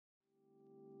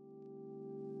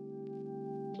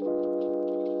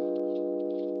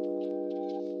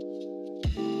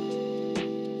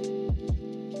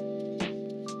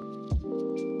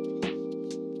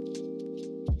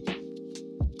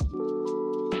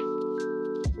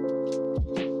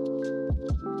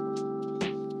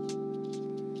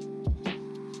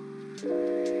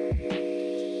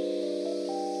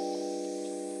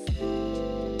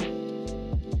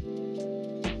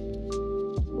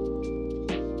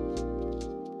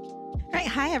right,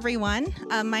 hi everyone.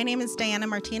 My name is Diana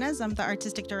Martinez. I'm the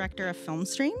Artistic Director of Film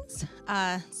Streams.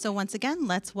 So once again,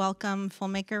 let's welcome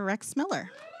filmmaker Rex Miller.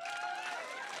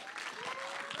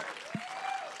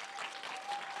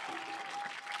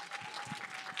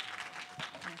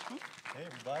 Hey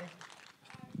everybody.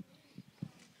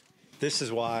 This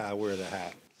is why I wear the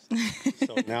hat.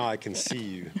 So now I can see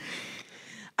you.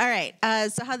 All right,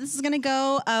 so how this is going to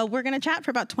go, we're going to chat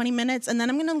for about 20 minutes, and then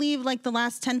I'm going to leave like the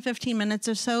last 10, 15 minutes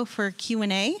or so for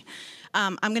Q&A.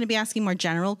 I'm going to be asking more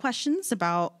general questions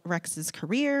about Rex's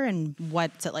career and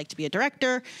what's it like to be a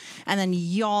director, and then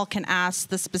y'all can ask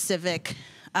the specific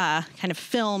kind of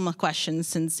film questions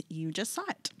since you just saw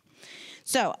it.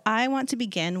 So I want to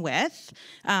begin with,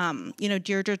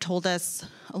 Deirdre told us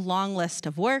a long list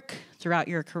of work throughout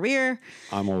your career.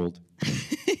 I'm old.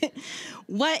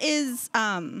 What is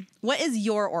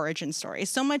your origin story?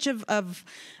 So much of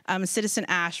Citizen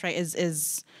Ashe, right,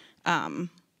 is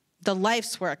the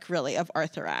life's work, really, of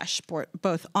Arthur Ashe,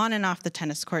 both on and off the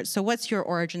tennis court. So what's your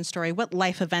origin story? What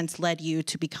life events led you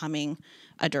to becoming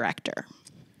a director?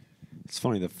 It's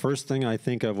funny, the first thing I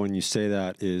think of when you say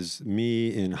that is me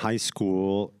in high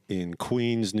school in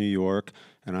Queens, New York,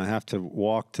 and I have to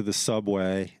walk to the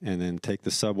subway and then take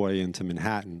the subway into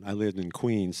Manhattan. I lived in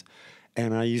Queens.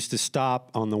 And I used to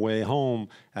stop on the way home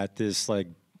at this, like,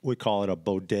 we call it a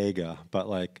bodega, but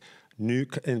like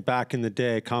and back in the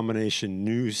day, combination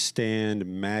newsstand,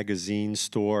 magazine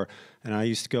store. And I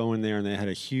used to go in there and they had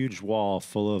a huge wall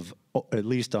full of at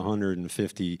least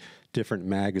 150 different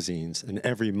magazines. And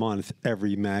every month,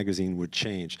 every magazine would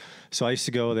change. So I used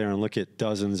to go there and look at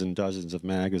dozens and dozens of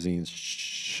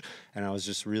magazines. And I was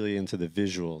just really into the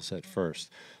visuals at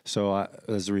first. So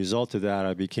as a result of that,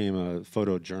 I became a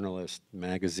photojournalist,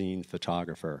 magazine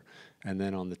photographer. And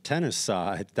then on the tennis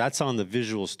side, that's on the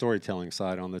visual storytelling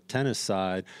side. On the tennis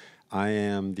side, I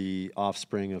am the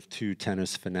offspring of two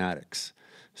tennis fanatics.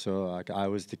 So like, I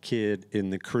was the kid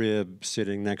in the crib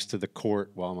sitting next to the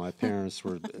court while my parents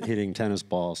were hitting tennis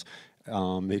balls,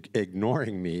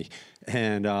 ignoring me.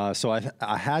 And so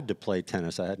I had to play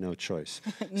tennis. I had no choice.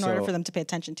 In order for them to pay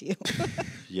attention to you.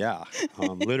 Yeah,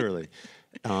 literally.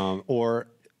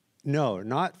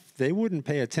 They wouldn't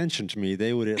pay attention to me.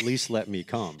 They would at least let me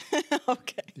come.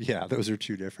 Okay. Yeah, those are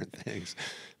two different things.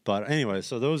 But anyway,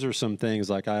 so those are some things.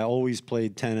 Like I always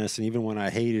played tennis, and even when I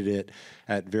hated it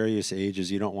at various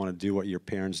ages, you don't want to do what your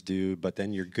parents do, but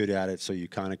then you're good at it, so you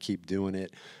kind of keep doing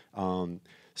it.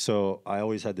 So I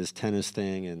always had this tennis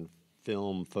thing and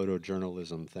film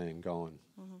photojournalism thing going.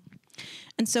 Mm-hmm.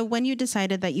 And so when you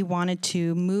decided that you wanted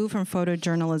to move from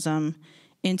photojournalism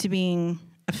into being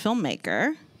a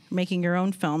filmmaker, making your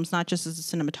own films, not just as a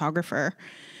cinematographer,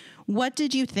 what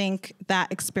did you think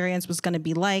that experience was going to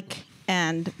be like?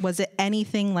 And was it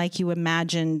anything like you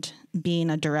imagined being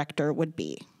a director would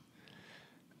be?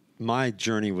 My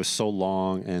journey was so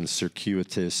long and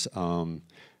circuitous. I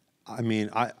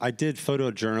did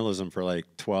photojournalism for like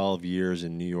 12 years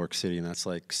in New York City, and that's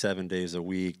like 7 days a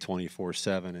week,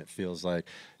 24/7. It feels like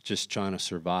just trying to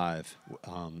survive,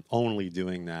 only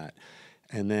doing that.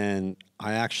 And then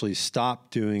I actually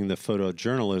stopped doing the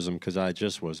photojournalism because I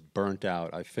just was burnt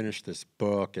out. I finished this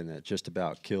book, and it just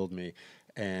about killed me.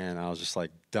 And I was just like,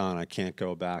 done. I can't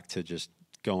go back to just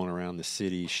going around the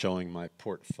city showing my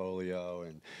portfolio,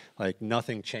 and like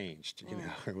nothing changed. You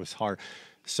know, it was hard.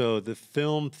 So the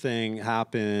film thing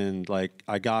happened. Like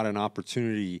I got an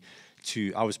opportunity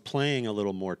I was playing a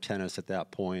little more tennis at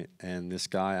that point, and this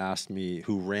guy asked me,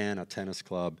 who ran a tennis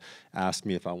club, asked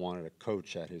me if I wanted to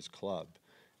coach at his club.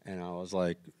 And I was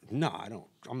like, no,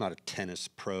 I'm not a tennis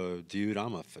pro, dude.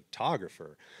 I'm a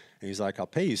photographer. And he's like, I'll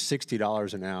pay you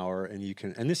 $60 an hour, and you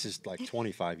can, and this is like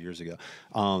 25 years ago,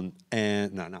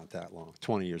 and not that long,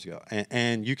 20 years ago.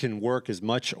 And you can work as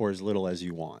much or as little as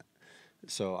you want.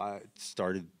 So I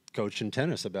started coaching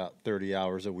tennis about 30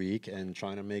 hours a week and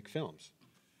trying to make films.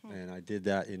 And I did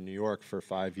that in New York for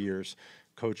 5 years,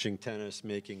 coaching tennis,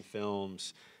 making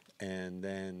films, and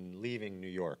then leaving New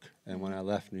York. And when I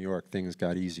left New York, things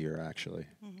got easier, actually.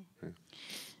 Mm-hmm. Yeah.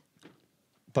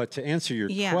 But to answer your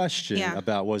question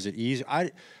about was it easy,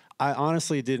 I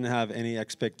honestly didn't have any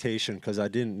expectation because I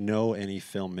didn't know any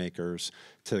filmmakers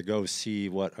to go see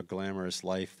what a glamorous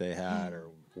life they had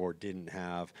or didn't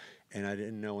have. And I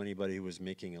didn't know anybody who was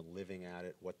making a living at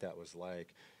it, what that was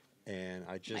like. And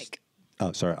I just...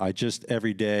 I just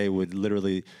every day would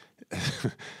literally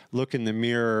look in the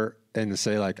mirror and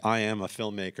say, like, I am a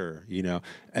filmmaker, you know,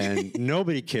 and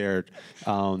nobody cared.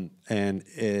 And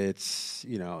it's,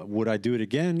 you know, would I do it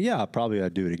again? Yeah, probably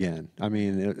I'd do it again. I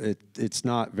mean, it's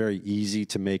not very easy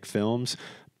to make films,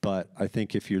 But I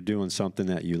think if you're doing something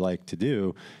that you like to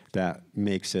do, that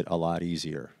makes it a lot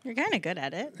easier. You're kind of good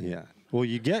at it. Yeah. Well,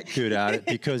 you get good at it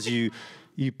because you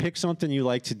pick something you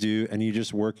like to do and you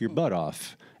just work your butt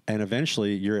off. And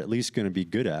eventually you're at least going to be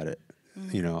good at it,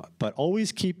 you know. But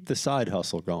always keep the side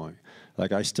hustle going.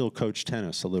 Like I still coach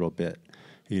tennis a little bit,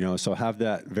 you know, so have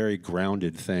that very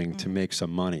grounded thing to make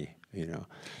some money, you know.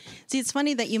 See, it's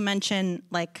funny that you mention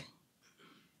like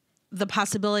the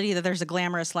possibility that there's a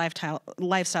glamorous lifestyle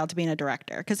to being a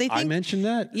director, because I mentioned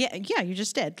that. Yeah, you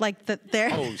just did. Like that there.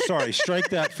 Oh, sorry, strike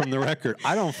that from the record.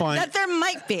 I don't find that there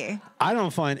might be. I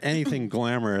don't find anything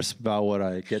glamorous about what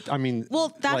I get. I mean,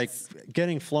 well, that's like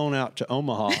getting flown out to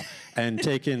Omaha and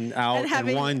taken out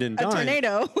and wined and dined. A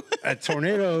tornado. A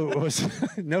tornado was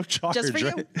no charge. Just for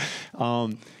you.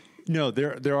 Right? No,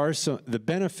 there are some. The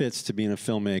benefits to being a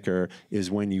filmmaker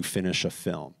is when you finish a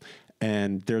film.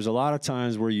 And there's a lot of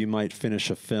times where you might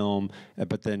finish a film,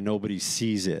 but then nobody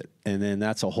sees it. And then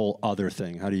that's a whole other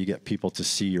thing. How do you get people to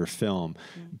see your film?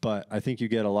 But I think you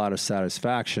get a lot of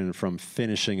satisfaction from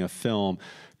finishing a film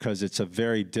because it's a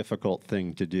very difficult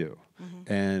thing to do.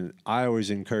 And I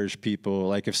always encourage people,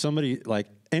 like if somebody, like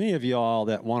any of y'all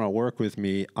that want to work with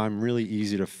me, I'm really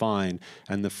easy to find.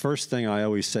 And the first thing I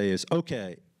always say is,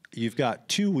 okay, you've got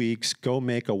 2 weeks, go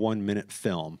make a 1-minute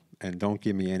film. And don't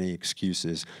give me any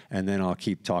excuses, and then I'll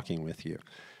keep talking with you.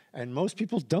 And most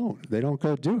people don't. They don't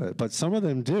go do it, but some of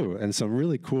them do. And some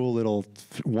really cool little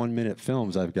 1-minute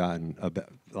films I've gotten about,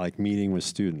 like meeting with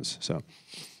students. So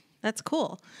that's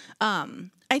cool.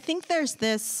 I think there's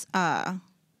this.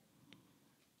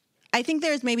 I think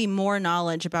there's maybe more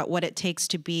knowledge about what it takes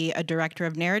to be a director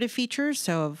of narrative features,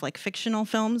 so of like fictional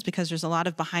films, because there's a lot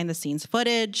of behind the scenes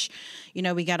footage. You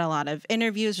know, we got a lot of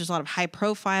interviews. There's a lot of high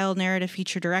profile narrative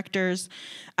feature directors.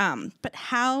 But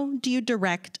how do you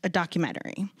direct a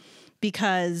documentary?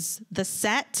 Because the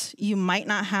set you might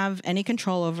not have any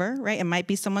control over, right? It might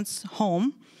be someone's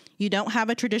home. You don't have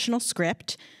a traditional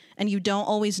script, and you don't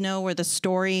always know where the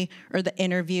story or the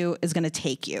interview is going to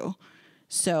take you.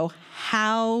 So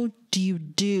how do you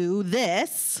do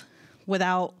this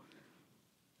without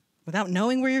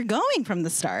knowing where you're going from the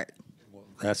start? Well,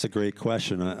 that's a great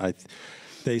question.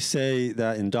 They say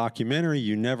that in documentary,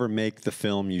 you never make the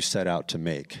film you set out to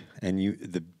make. And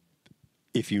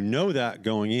if you know that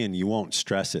going in, you won't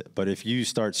stress it. But if you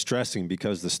start stressing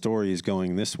because the story is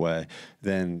going this way,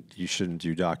 then you shouldn't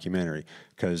do documentary,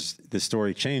 because the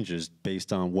story changes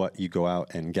based on what you go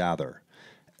out and gather.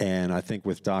 And I think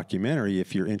with documentary,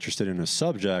 if you're interested in a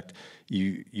subject,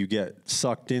 you get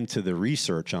sucked into the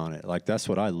research on it. Like that's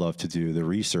what I love to do, the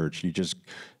research. You just,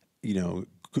 you know,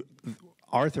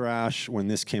 Arthur Ashe, when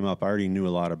this came up, I already knew a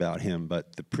lot about him.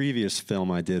 But the previous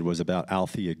film I did was about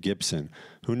Althea Gibson.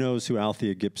 Who knows who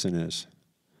Althea Gibson is?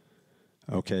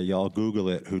 Okay, y'all Google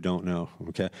it who don't know,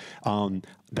 okay?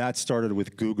 That started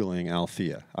with Googling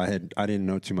Althea. I didn't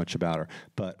know too much about her.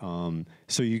 But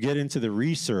so you get into the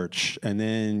research and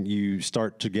then you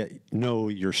start to know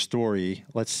your story.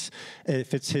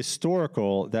 If it's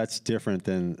historical, that's different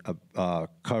than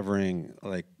covering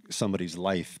like somebody's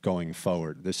life going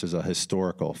forward. This is a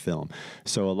historical film.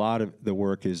 So a lot of the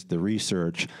work is the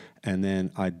research and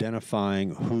then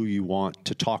identifying who you want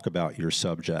to talk about your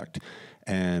subject.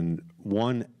 And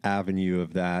one avenue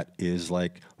of that is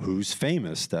like who's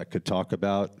famous that could talk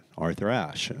about Arthur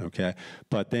Ashe, okay?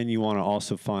 But then you want to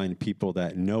also find people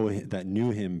that knew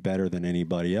him better than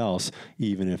anybody else,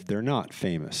 even if they're not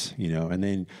famous, you know? And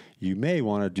then you may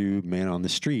want to do man on the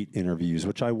street interviews,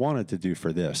 which I wanted to do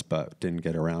for this, but didn't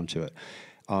get around to it.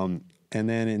 And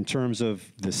then in terms of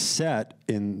the set,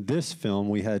 in this film,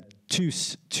 we had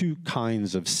two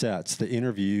kinds of sets. The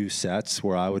interview sets,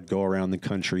 where I would go around the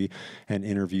country and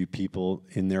interview people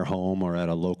in their home or at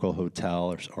a local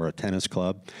hotel or a tennis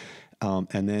club.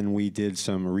 And then we did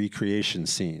some recreation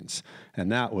scenes.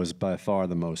 And that was by far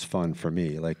the most fun for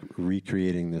me, like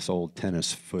recreating this old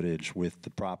tennis footage with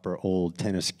the proper old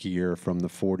tennis gear from the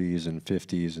 40s and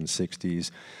 50s and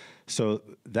 60s. So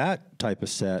that type of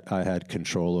set I had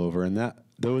control over, and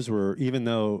those were, even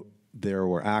though there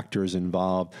were actors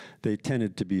involved, they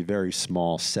tended to be very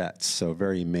small sets, so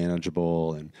very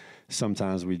manageable, and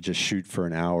sometimes we'd just shoot for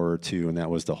an hour or two, and that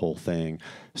was the whole thing.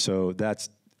 So that's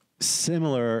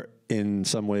similar in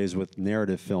some ways with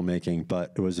narrative filmmaking,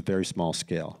 but it was a very small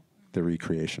scale, the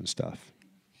recreation stuff.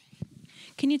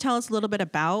 Can you tell us a little bit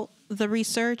about the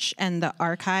research and the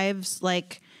archives?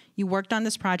 Like, you worked on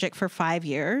this project for 5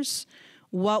 years.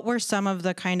 What were some of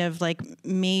the kind of like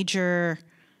major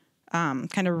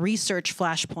kind of research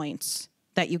flashpoints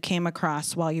that you came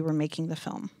across while you were making the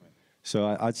film?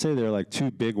 So I'd say there are like two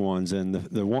big ones, and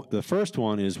the first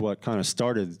one is what kind of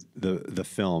started the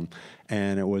film,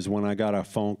 and it was when I got a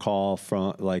phone call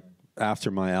from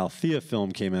after my Althea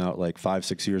film came out like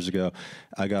 5-6 years ago.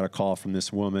 I got a call from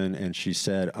this woman, and she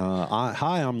said,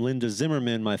 "Hi, I'm Linda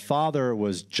Zimmerman. My father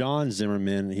was John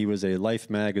Zimmerman. He was a Life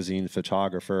magazine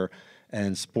photographer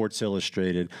and Sports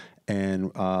Illustrated."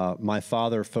 And my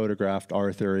father photographed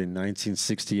Arthur in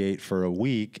 1968 for a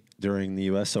week during the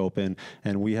U.S. Open,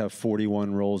 and we have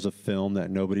 41 rolls of film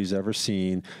that nobody's ever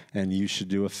seen, and you should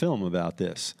do a film about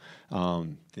this.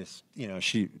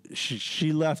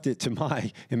 She left it to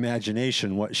my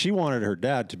imagination. What she wanted her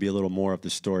dad to be a little more of the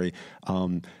story,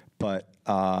 but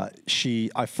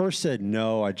I first said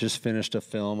no. I just finished a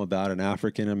film about an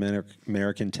African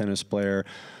American tennis player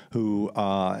who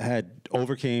had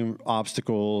overcame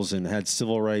obstacles and had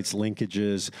civil rights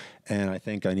linkages, and I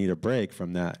think I need a break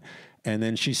from that. And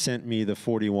then she sent me the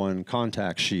 41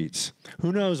 contact sheets.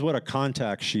 Who knows what a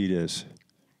contact sheet is?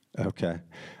 Okay.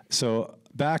 So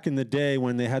back in the day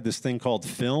when they had this thing called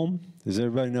film, does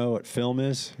everybody know what film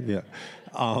is? Yeah.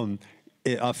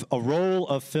 A roll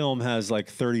of film has like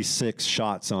 36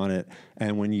 shots on it,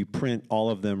 and when you print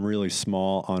all of them really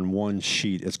small on one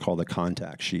sheet, it's called a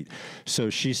contact sheet.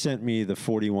 So she sent me the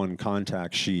 41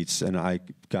 contact sheets, and I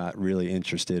got really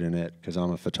interested in it because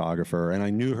I'm a photographer, and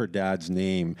I knew her dad's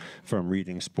name from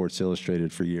reading Sports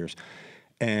Illustrated for years.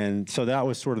 And so that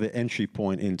was sort of the entry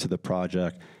point into the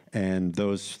project, and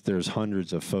there's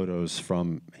hundreds of photos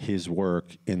from his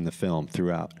work in the film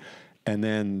throughout. And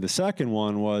then the second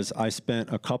one was I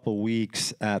spent a couple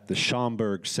weeks at the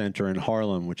Schomburg Center in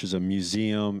Harlem, which is a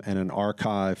museum and an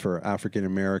archive for African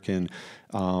American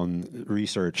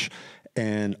research.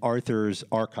 And Arthur's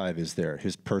archive is there,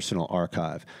 his personal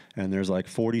archive. And there's like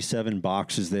 47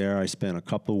 boxes there. I spent a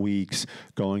couple weeks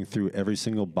going through every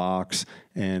single box.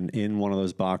 And in one of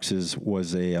those boxes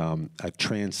was a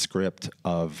transcript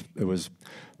of, it was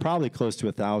probably close to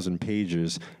 1,000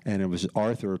 pages. And it was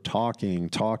Arthur talking.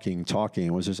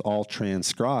 It was just all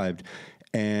transcribed.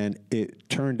 And it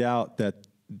turned out that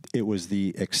it was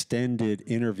the extended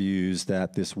interviews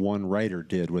that this one writer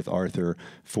did with Arthur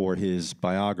for his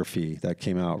biography that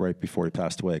came out right before he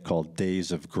passed away called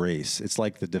Days of Grace. It's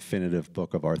like the definitive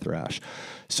book of Arthur Ashe.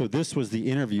 So this was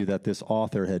the interview that this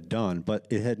author had done, but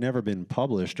it had never been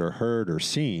published or heard or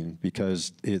seen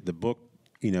because the book,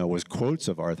 was quotes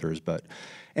of Arthur's. But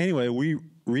anyway, we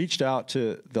reached out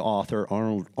to the author,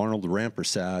 Arnold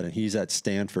Rampersad, and he's at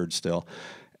Stanford still.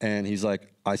 And he's like,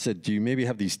 I said, do you maybe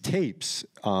have these tapes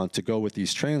to go with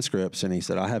these transcripts? And he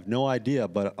said, I have no idea,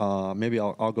 but maybe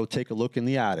I'll go take a look in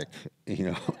the attic,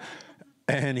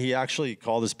 And he actually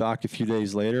called us back a few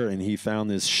days later, and he found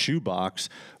this shoebox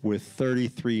with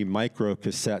 33 micro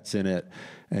cassettes in it.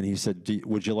 And he said,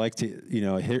 would you like to,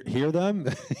 hear them?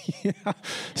 Yeah.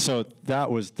 So that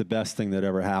was the best thing that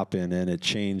ever happened, and it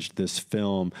changed this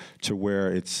film to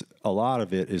where a lot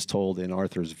of it is told in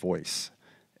Arthur's voice.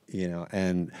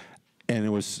 And it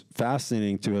was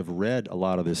fascinating to have read a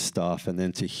lot of this stuff and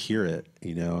then to hear it,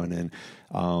 and then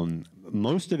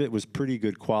most of it was pretty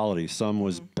good quality. Some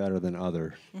was better than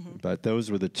other, but those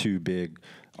were the two big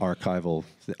archival.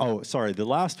 Oh, sorry. The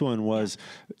last one was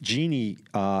Jeannie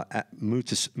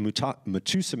Mutusame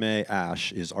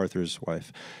Ashe is Arthur's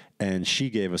wife. And she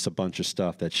gave us a bunch of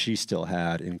stuff that she still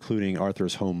had, including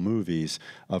Arthur's home movies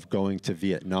of going to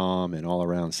Vietnam and all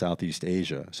around Southeast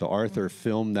Asia. So Arthur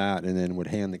filmed that and then would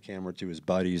hand the camera to his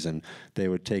buddies, and they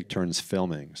would take turns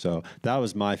filming. So that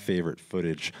was my favorite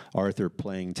footage, Arthur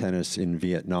playing tennis in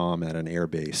Vietnam at an air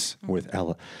base with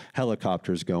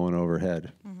helicopters going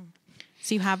overhead.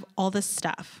 So you have all this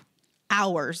stuff,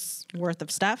 hours worth of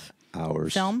stuff.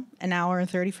 Hours. Film, an hour and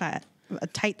 35, a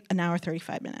tight an hour,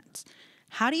 35 minutes.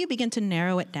 How do you begin to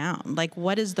narrow it down? Like,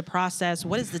 what is the process?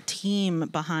 What is the team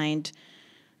behind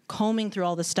combing through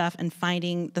all the stuff and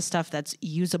finding the stuff that's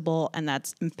usable and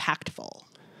that's impactful?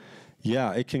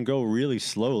 Yeah, it can go really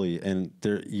slowly, and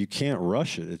you can't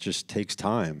rush it. It just takes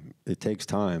time. It takes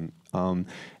time. And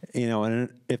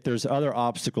if there's other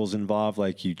obstacles involved,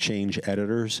 like you change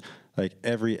editors, like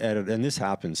every editor, and this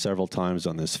happens several times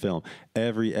on this film,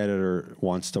 every editor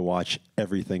wants to watch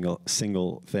every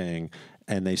single thing,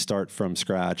 and they start from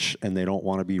scratch, and they don't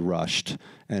want to be rushed.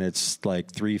 And it's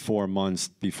like 3-4 months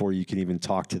before you can even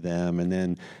talk to them, and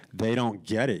then they don't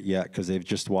get it yet because they've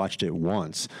just watched it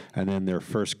once. And then their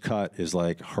first cut is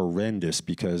like horrendous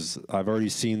because I've already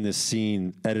seen this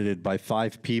scene edited by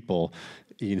 5 people,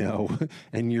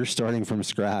 and you're starting from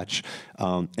scratch.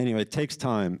 Anyway, it takes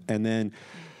time. And then,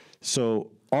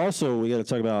 so Also, we got to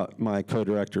talk about my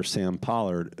co-director, Sam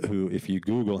Pollard, who, if you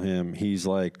Google him, he's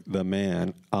like the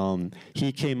man.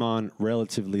 He came on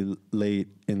relatively late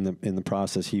in the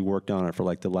process. He worked on it for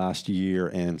like the last year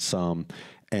and some,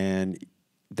 and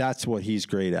that's what he's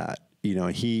great at. You know,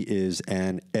 he is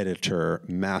an editor,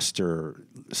 master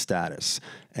status,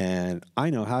 and I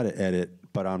know how to edit,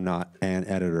 but I'm not an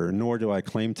editor, nor do I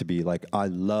claim to be. Like, I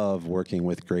love working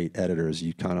with great editors.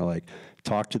 You kind of like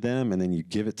talk to them, and then you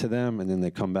give it to them, and then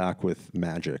they come back with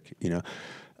magic, you know.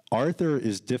 Arthur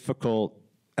is difficult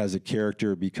as a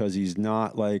character because he's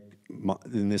not like,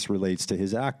 and this relates to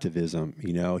his activism,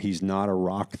 you know. He's not a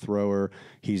rock thrower.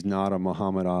 He's not a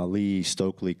Muhammad Ali,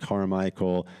 Stokely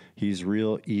Carmichael. He's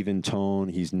real even tone.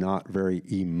 He's not very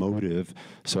emotive.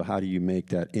 So how do you make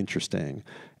that interesting?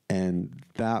 And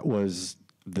that was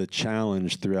the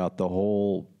challenge throughout the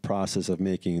whole process of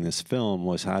making this film,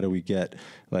 was how do we get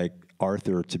like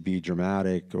Arthur to be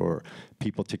dramatic or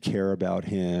people to care about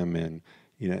him? And,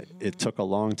 you know, it took a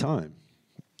long time.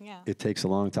 Yeah. It takes a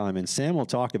long time. And Sam will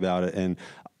talk about it. And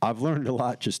I've learned a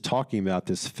lot just talking about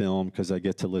this film because I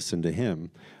get to listen to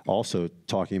him also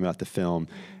talking about the film.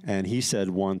 And he said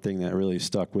one thing that really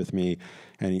stuck with me.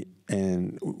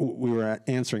 And we were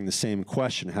answering the same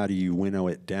question: how do you winnow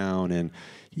it down? And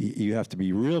you have to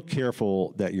be real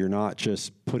careful that you're not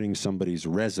just putting somebody's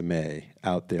resume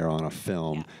out there on a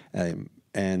film. Yeah.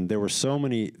 And there were so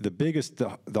many.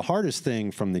 The hardest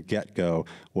thing from the get-go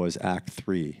was Act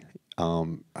 3.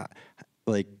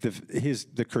 Like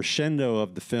the crescendo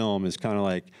of the film is kind of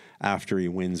like after he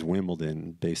wins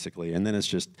Wimbledon, basically, and then it's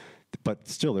just. But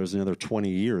still, there's another 20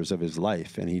 years of his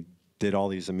life, and he did all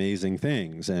these amazing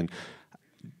things. And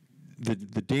the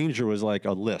danger was like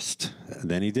a list. And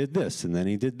then he did this, and then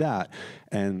he did that.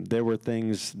 And there were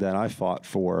things that I fought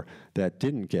for that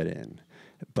didn't get in.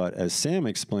 But as Sam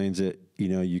explains it, you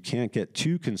know, you can't get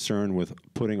too concerned with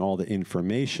putting all the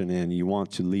information in. You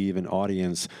want to leave an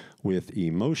audience with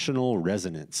emotional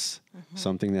resonance,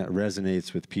 something that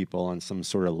resonates with people on some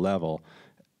sort of level.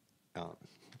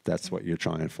 That's what you're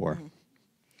trying for.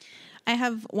 I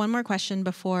have one more question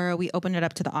before we open it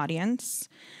up to the audience.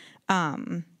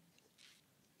 And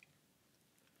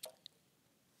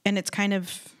it's kind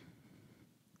of,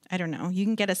 I don't know, you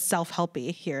can get as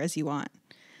self-helpy here as you want.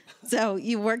 So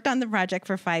you worked on the project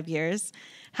for 5 years.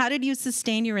 How did you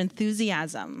sustain your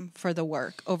enthusiasm for the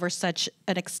work over such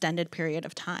an extended period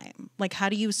of time? Like, how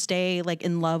do you stay like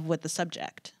in love with the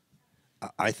subject?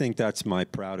 I think that's my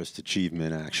proudest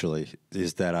achievement, actually,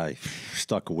 is that I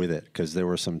stuck with it, because there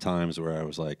were some times where I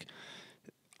was like,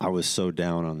 I was so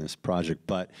down on this project.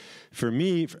 But for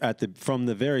me, from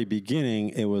the very beginning,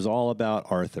 it was all about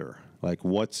Arthur. Like,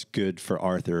 what's good for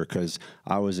Arthur? Because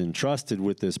I was entrusted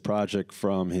with this project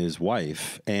from his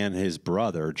wife and his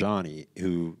brother, Johnny,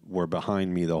 who were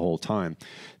behind me the whole time.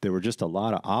 There were just a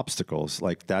lot of obstacles.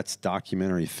 Like, that's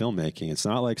documentary filmmaking. It's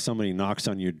not like somebody knocks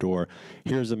on your door,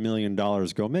 here's $1 million,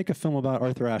 go make a film about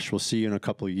Arthur Ashe, we'll see you in a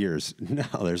couple of years. No,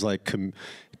 there's like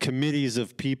committees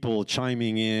of people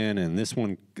chiming in, and this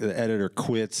one, the editor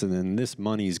quits, and then this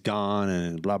money's gone,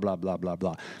 and blah, blah, blah, blah,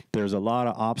 blah. There's a lot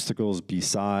of obstacles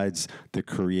besides the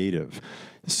creative.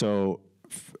 So,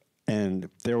 and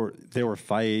there were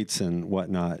fights and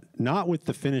whatnot, not with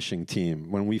the finishing team.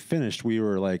 When we finished, we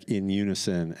were like in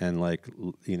unison, and like,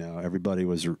 you know, everybody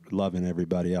was loving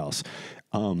everybody else.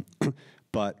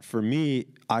 But for me,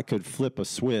 I could flip a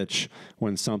switch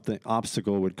when something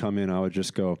obstacle would come in. I would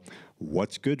just go,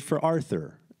 what's good for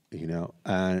Arthur? You know,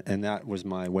 and that was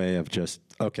my way of just,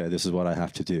 okay, this is what I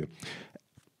have to do.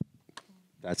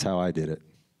 That's how I did it.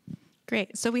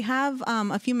 Great. So we have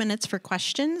a few minutes for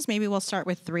questions. Maybe we'll start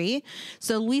with 3.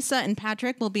 So Lisa and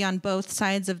Patrick will be on both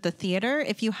sides of the theater.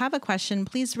 If you have a question,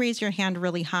 please raise your hand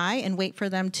really high and wait for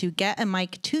them to get a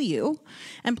mic to you.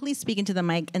 And please speak into the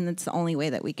mic, and that's the only way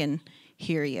that we can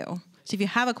hear you. So if you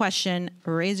have a question,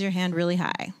 raise your hand really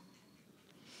high.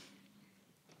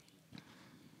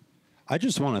 I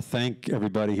just want to thank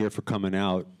everybody here for coming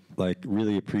out. Like,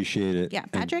 really appreciate it. Yeah,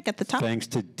 Patrick at the top. Thanks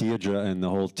to Deirdre and the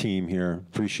whole team here.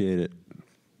 Appreciate it.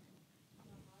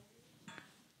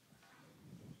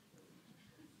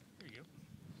 There you go.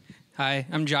 Hi,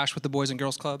 I'm Josh with the Boys and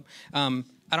Girls Club.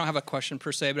 I don't have a question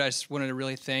per se, but I just wanted to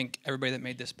really thank everybody that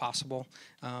made this possible.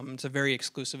 It's a very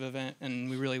exclusive event, and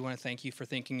we really want to thank you for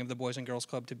thinking of the Boys and Girls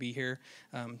Club to be here,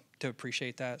 to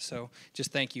appreciate that. So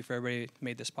just thank you for everybody that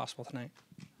made this possible tonight.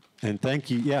 And thank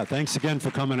you. Yeah, thanks again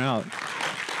for coming out.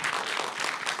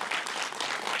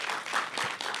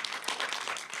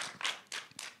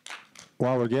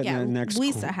 While we're getting that next...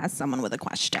 Lisa has someone with a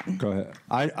question. Go ahead.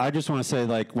 I just want to say,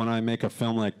 like, when I make a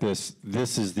film like this,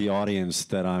 this is the audience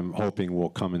that I'm hoping will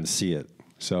come and see it.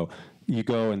 So you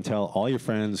go and tell all your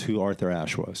friends who Arthur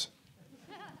Ashe was.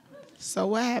 So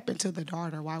what happened to the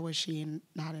daughter? Why was she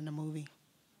not in the movie?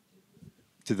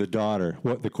 To the daughter.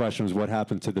 The question was, what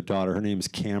happened to the daughter? Her name's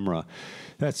Camera.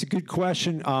 That's a good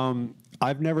question.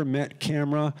 I've never met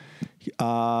Camera.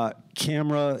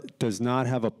 Camera does not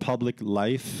have a public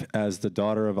life as the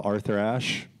daughter of Arthur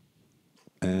Ashe,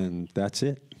 and that's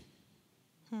it.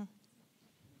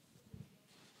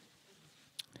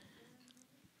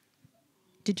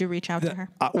 Did you reach out to her?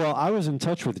 Well, I was in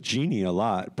touch with Jeannie a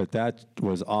lot, but that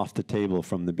was off the table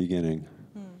from the beginning.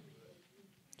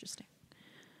 Interesting.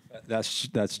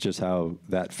 That's just how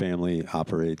that family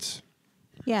operates.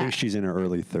 Yeah. I think she's in her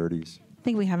early 30s. I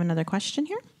think we have another question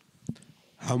here.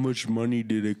 How much money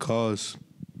did it cost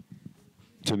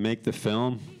to make the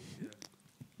film?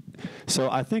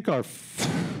 So I think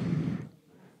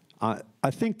I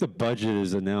think the budget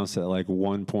is announced at like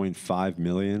 1.5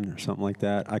 million or something like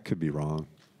that. I could be wrong.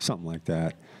 Something like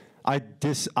that. I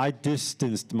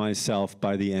distanced myself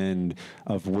by the end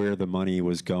of where the money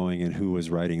was going and who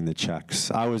was writing the checks.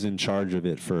 I was in charge of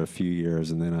it for a few years,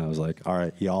 and then I was like, all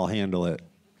right, y'all handle it.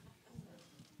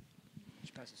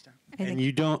 And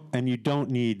you don't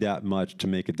need that much to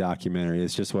make a documentary.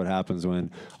 It's just what happens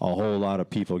when a whole lot of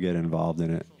people get involved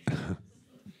in it.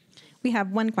 We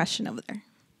have one question over there.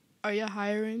 Are you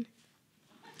hiring?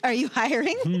 Are you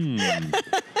hiring?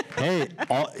 Hey,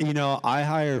 I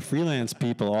hire freelance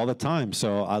people all the time,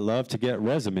 so I love to get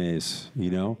resumes,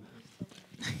 You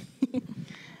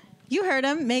heard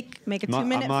him. Make a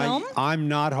 2-minute film. I'm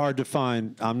not hard to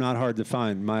find.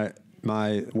 My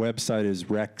website is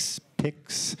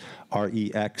RexPix,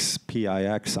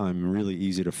 REXPIX. I'm really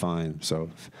easy to find, so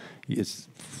it's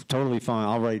totally fine.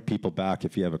 I'll write people back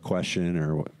if you have a question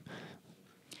or what.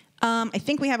 I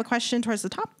think we have a question towards the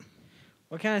top.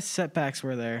 What kind of setbacks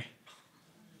were there?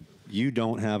 You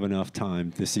don't have enough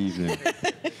time this evening.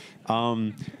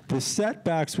 The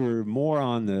setbacks were more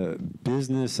on the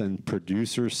business and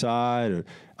producer side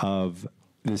of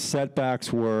the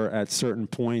setbacks were at certain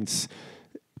points.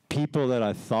 People that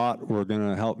I thought were going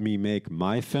to help me make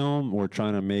my film were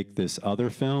trying to make this other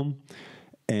film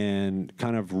and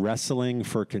kind of wrestling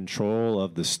for control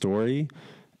of the story.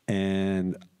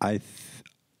 And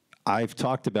I've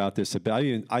talked about this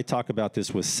I talk about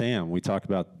this with Sam. We talk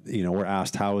about, we're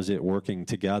asked how is it working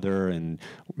together and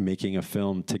making a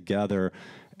film together.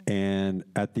 And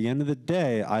at the end of the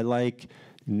day, I like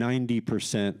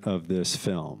 90% of this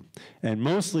film. And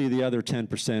mostly the other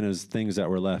 10% is things that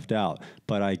were left out.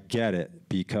 But I get it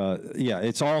because,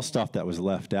 it's all stuff that was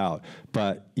left out.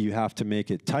 But you have to make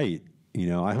it tight.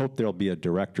 I hope there'll be a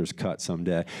director's cut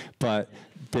someday. But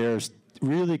there's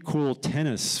really cool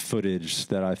tennis footage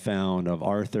that I found of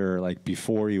Arthur, like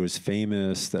before he was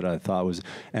famous, that I thought was,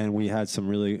 and we had some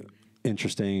really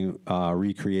interesting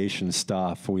recreation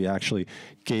stuff. We actually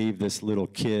gave this little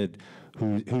kid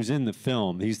who's in the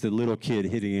film, he's the little kid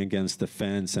hitting against the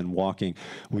fence and walking.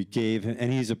 We gave him,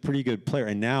 and he's a pretty good player.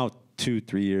 And now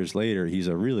 2-3 years later, he's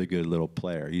a really good little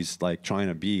player. He's like trying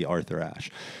to be Arthur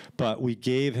Ashe. But we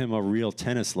gave him a real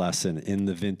tennis lesson in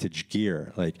the vintage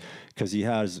gear, like, because he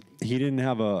didn't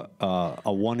have a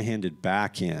one-handed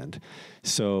backhand.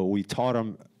 So we taught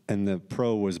him, and the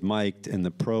pro was mic'd, and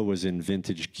the pro was in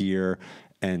vintage gear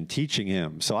and teaching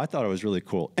him. So I thought it was really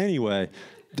cool. Anyway,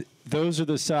 those are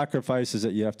the sacrifices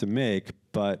that you have to make,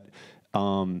 but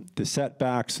the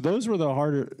setbacks, those were the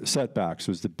harder setbacks,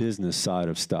 was the business side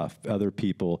of stuff, other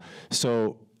people.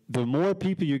 So the more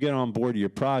people you get on board your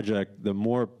project, the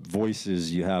more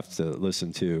voices you have to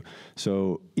listen to.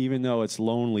 So even though it's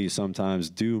lonely sometimes,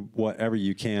 do whatever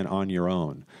you can on your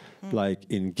own.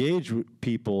 Like, engage with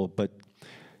people, but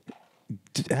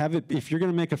have it, if you're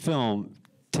going to make a film,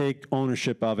 take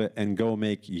ownership of it and go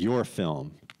make your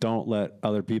film. Don't let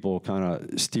other people kind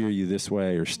of steer you this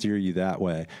way or steer you that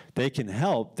way. They can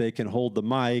help. They can hold the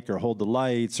mic or hold the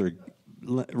lights or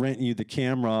rent you the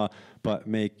camera, but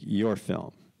make your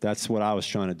film. That's what I was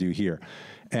trying to do here.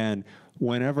 And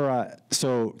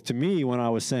so to me, when I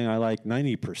was saying I like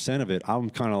 90% of it, I'm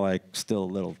kind of like still a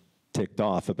little ticked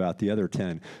off about the other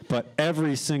 10. But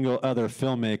every single other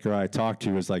filmmaker I talked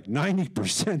to was like,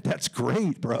 90%, that's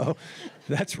great, bro.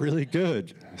 That's really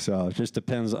good. So it just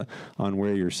depends on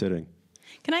where you're sitting.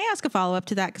 Can I ask a follow-up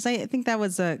to that? Because I think that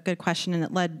was a good question, and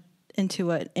it led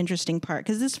into an interesting part.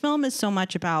 Because this film is so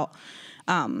much about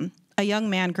a young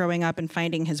man growing up and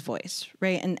finding his voice,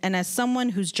 right? And as someone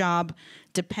whose job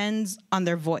depends on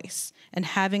their voice and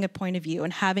having a point of view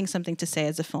and having something to say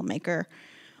as a filmmaker,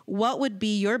 what would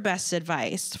be your best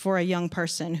advice for a young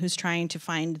person who's trying to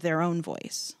find their own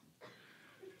voice?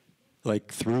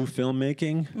 Like through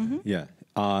filmmaking? Mm-hmm.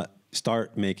 Yeah.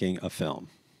 Start making a film.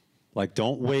 Like,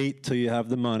 don't wait till you have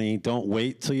the money. Don't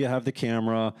wait till you have the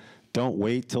camera. Don't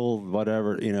wait till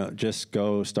whatever, just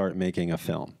go start making a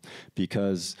film,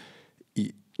 because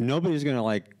nobody's going to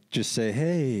like just say,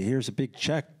 hey, here's a big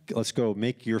check. Let's go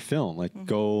make your film. Like,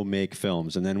 go make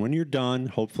films. And then when you're done,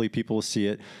 hopefully people will see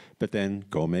it, but then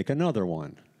go make another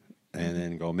one, and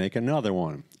then go make another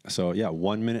one. So yeah,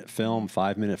 1 minute film,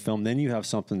 5 minute film, then you have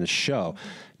something to show.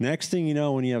 Next thing you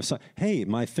know, when you have hey,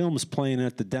 my film's playing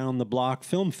at the Down the Block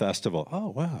Film Festival. Oh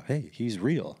wow, hey, he's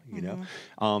real,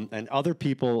 and other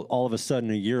people all of a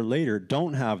sudden a year later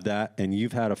don't have that, and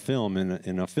you've had a film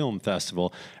in a film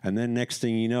festival, and then next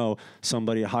thing you know,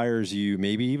 somebody hires you,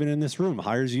 maybe even in this room,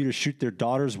 hires you to shoot their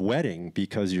daughter's wedding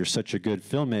because you're such a good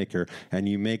filmmaker, and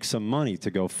you make some money to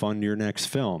go fund your next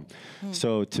film.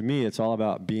 So to me, it's all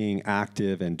about being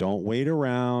active and don't wait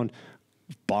around.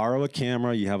 Borrow a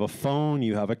camera. You have a phone.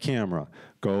 You have a camera.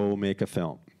 Go make a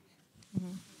film.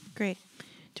 Great.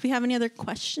 Do we have any other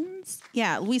questions?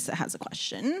 Yeah, Luisa has a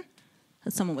question.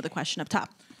 That's someone with a question up top.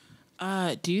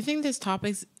 Do you think this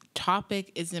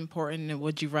topic is important, and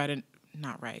would you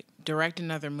direct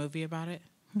another movie about it?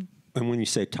 And when you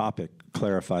say topic,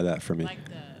 clarify that for me.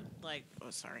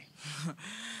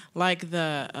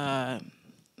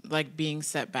 Like being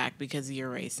set back because of your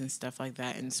race and stuff like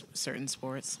that in certain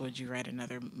sports. Would you write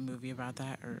another movie about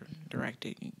that or direct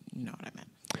it? You know what I meant.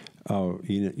 Oh,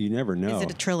 you never know. Is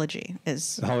it a trilogy?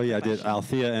 Oh, yeah, I did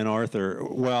Althea and Arthur.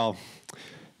 Well,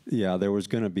 yeah, there was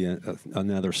going to be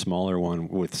another smaller one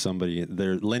with somebody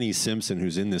there. Lenny Simpson,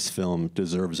 who's in this film,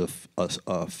 deserves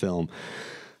a film.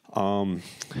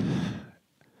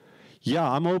 Yeah,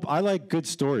 I like good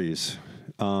stories.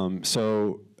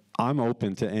 So I'm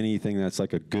open to anything that's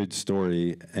like a good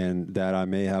story and that I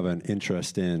may have an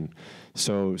interest in.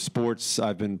 So sports,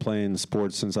 I've been playing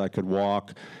sports since I could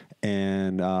walk,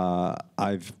 and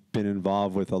I've been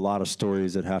involved with a lot of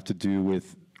stories that have to do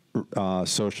with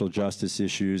social justice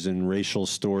issues and racial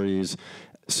stories.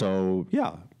 So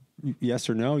yeah, yes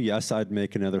or no? Yes, I'd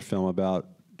make another film about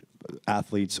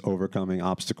athletes overcoming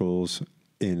obstacles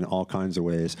in all kinds of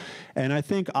ways. And I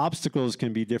think obstacles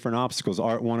can be different obstacles.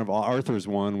 One of Arthur's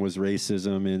one was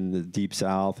racism in the Deep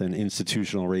South and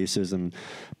institutional racism,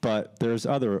 but there's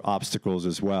other obstacles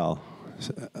as well.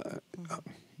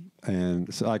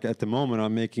 And so like at the moment,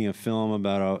 I'm making a film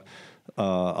about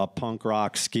a punk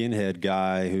rock skinhead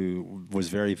guy who was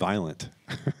very violent.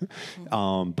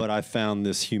 But I found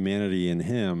this humanity in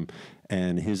him,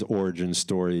 and his origin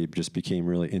story just became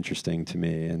really interesting to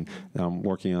me. And I'm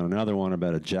working on another one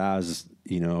about a jazz,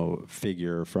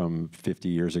 figure from 50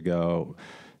 years ago.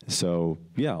 So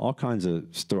yeah, all kinds of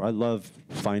stories. I love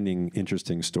finding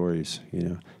interesting stories.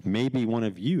 Maybe one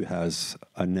of you has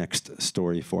a next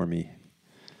story for me.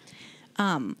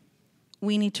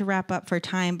 We need to wrap up for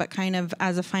time, but kind of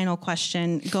as a final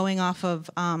question, going off of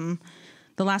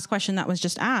the last question that was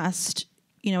just asked,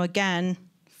 again,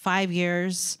 5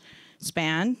 years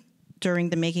span during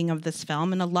the making of this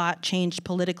film, and a lot changed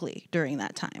politically during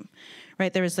that time,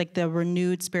 right? There was like the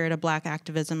renewed spirit of Black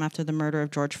activism after the murder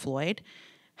of George Floyd.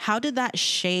 How did that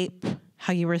shape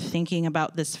how you were thinking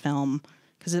about this film?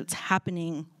 Because it's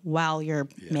happening while you're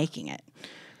making it,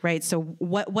 right? So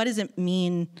what does it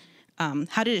mean?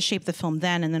 How did it shape the film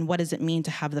then, and then what does it mean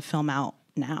to have the film out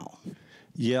now?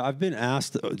 Yeah,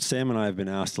 Sam and I have been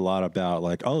asked a lot about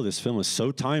this film is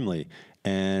so timely.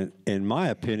 And in my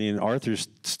opinion, I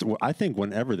think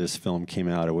whenever this film came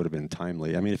out, it would have been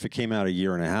timely. I mean, if it came out a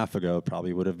year and a half ago, it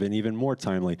probably would have been even more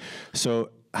timely.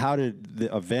 So how did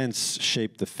the events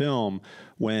shape the film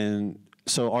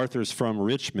so Arthur's from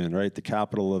Richmond, right, the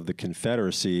capital of the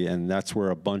Confederacy, and that's where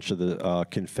a bunch of the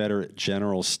Confederate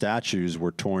general statues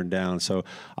were torn down. So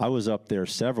I was up there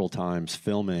several times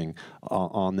filming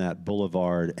on that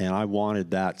boulevard, and I wanted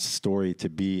that story to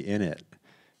be in it.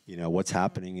 What's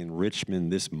happening in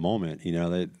Richmond this moment.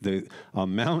 The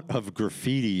amount of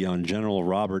graffiti on General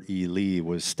Robert E. Lee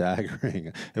was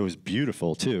staggering. It was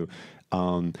beautiful, too.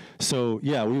 So,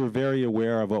 yeah, we were very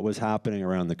aware of what was happening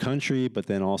around the country, but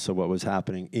then also what was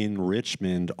happening in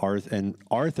Richmond. And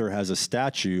Arthur has a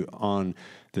statue on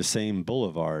the same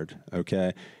boulevard,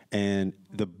 okay? And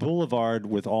the boulevard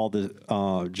with all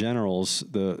the generals,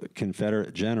 the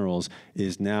Confederate generals,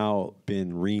 is now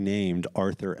been renamed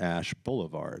Arthur Ashe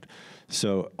Boulevard.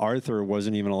 So Arthur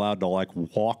wasn't even allowed to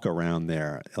walk around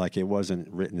there. It wasn't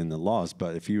written in the laws.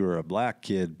 But if you were a black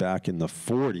kid back in the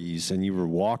 40s and you were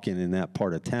walking in that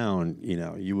part of town,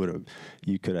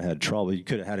 you could have had trouble. You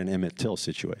could have had an Emmett Till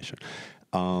situation.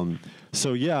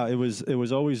 So yeah, it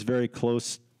was always very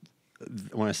close.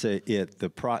 When I say the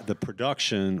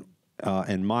production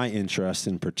and my interest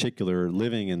in particular,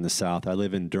 living in the South. I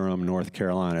live in Durham, North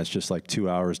Carolina. It's just like 2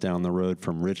 hours down the road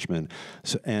from Richmond.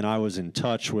 So, and I was in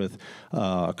touch with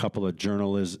a couple of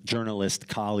journalist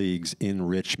colleagues in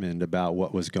Richmond about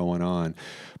what was going on.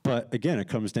 But again, it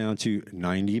comes down to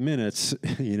 90 minutes,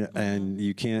 and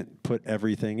you can't put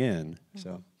everything in.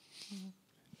 So,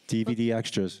 DVD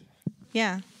extras.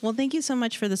 Yeah. Well, thank you so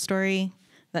much for the story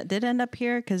that did end up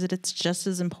here, because it's just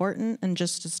as important and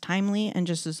just as timely and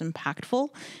just as impactful.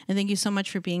 And thank you so much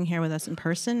for being here with us in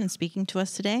person and speaking to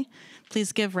us today.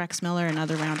 Please give Rex Miller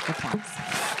another round of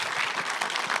applause.